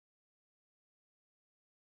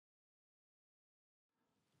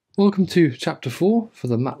Welcome to Chapter 4 for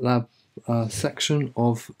the Matlab section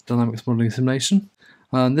of Dynamics Modeling Simulation.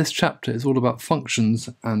 And this chapter is all about functions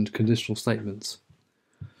and conditional statements.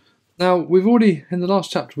 Now, in the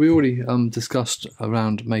last chapter, we already discussed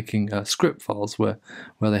around making script files where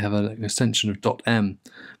they have an extension of .m.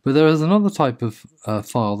 But there is another type of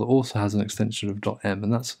file that also has an extension of .m,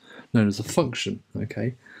 and that's known as a function.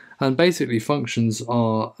 Okay, and basically functions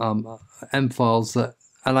are m files that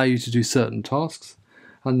allow you to do certain tasks.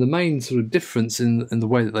 And the main sort of difference in the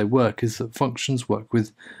way that they work is that functions work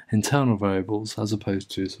with internal variables as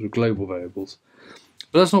opposed to sort of global variables.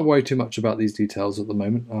 But let's not worry too much about these details at the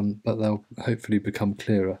moment, but they'll hopefully become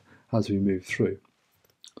clearer as we move through.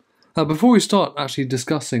 Before we start actually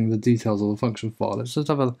discussing the details of the function file, let's just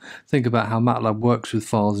have a think about how Matlab works with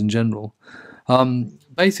files in general.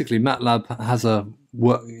 Basically, Matlab has a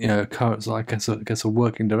current, so I guess a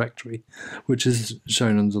working directory, which is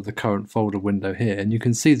shown under the current folder window here, and you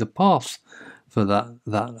can see the path for that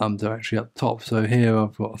directory up top. So here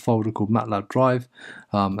I've got a folder called Matlab Drive,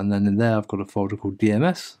 and then in there I've got a folder called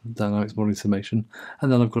DMS, Dynamics Modeling Simulation, and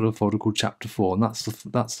then I've got a folder called Chapter 4, and that's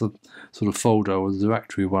the sort of folder or the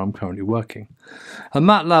directory where I'm currently working. And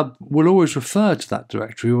Matlab will always refer to that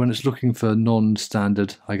directory when it's looking for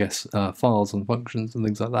non-standard, files and functions and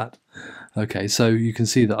things like that. Okay, so you can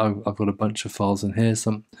see that I've got a bunch of files in here,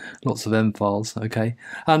 lots of M files, okay,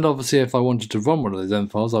 and obviously if I wanted to run one of those M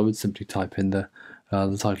files, I would simply type in the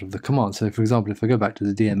title of the command. So for example, if I go back to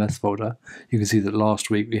the DMS folder, you can see that last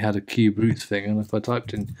week we had a cube roots thing, and if I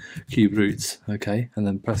typed in cube roots, okay, and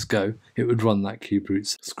then press go, it would run that cube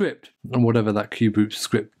roots script, and whatever that cube roots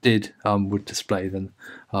script did would display then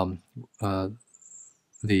in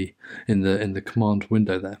the command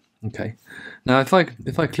window there. Okay, now if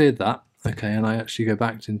I cleared that, okay, and I actually go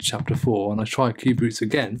back into Chapter 4 and I try cube roots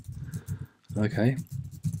again, okay,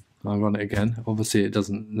 I run it again. Obviously it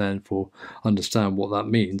doesn't therefore understand what that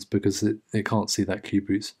means because it can't see that cube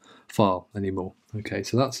roots file anymore. Okay,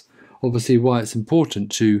 so that's obviously why it's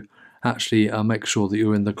important to actually make sure that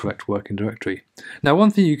you're in the correct working directory. Now,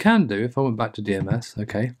 one thing you can do, if I went back to DMS,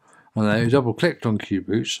 okay, and I double clicked on cube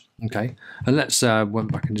roots, okay, and let's say I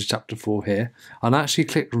went back into Chapter 4 here and I actually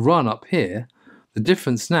clicked run up here, the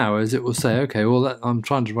difference now is it will say, okay, well, I'm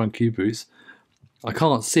trying to run cube roots, I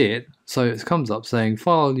can't see it, so it comes up saying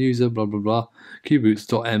file user blah blah blah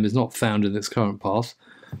cuberoots.m is not found in its current path,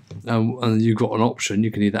 and you've got an option.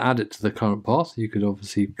 You can either add it to the current path, you could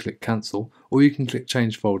obviously click cancel, or you can click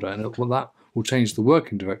change folder, and that will change the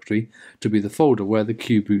working directory to be the folder where the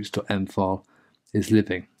cuberoots.m file is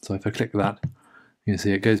living. So if I click that, you can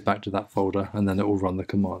see it goes back to that folder, and then it will run the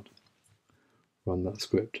command, run that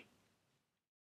script.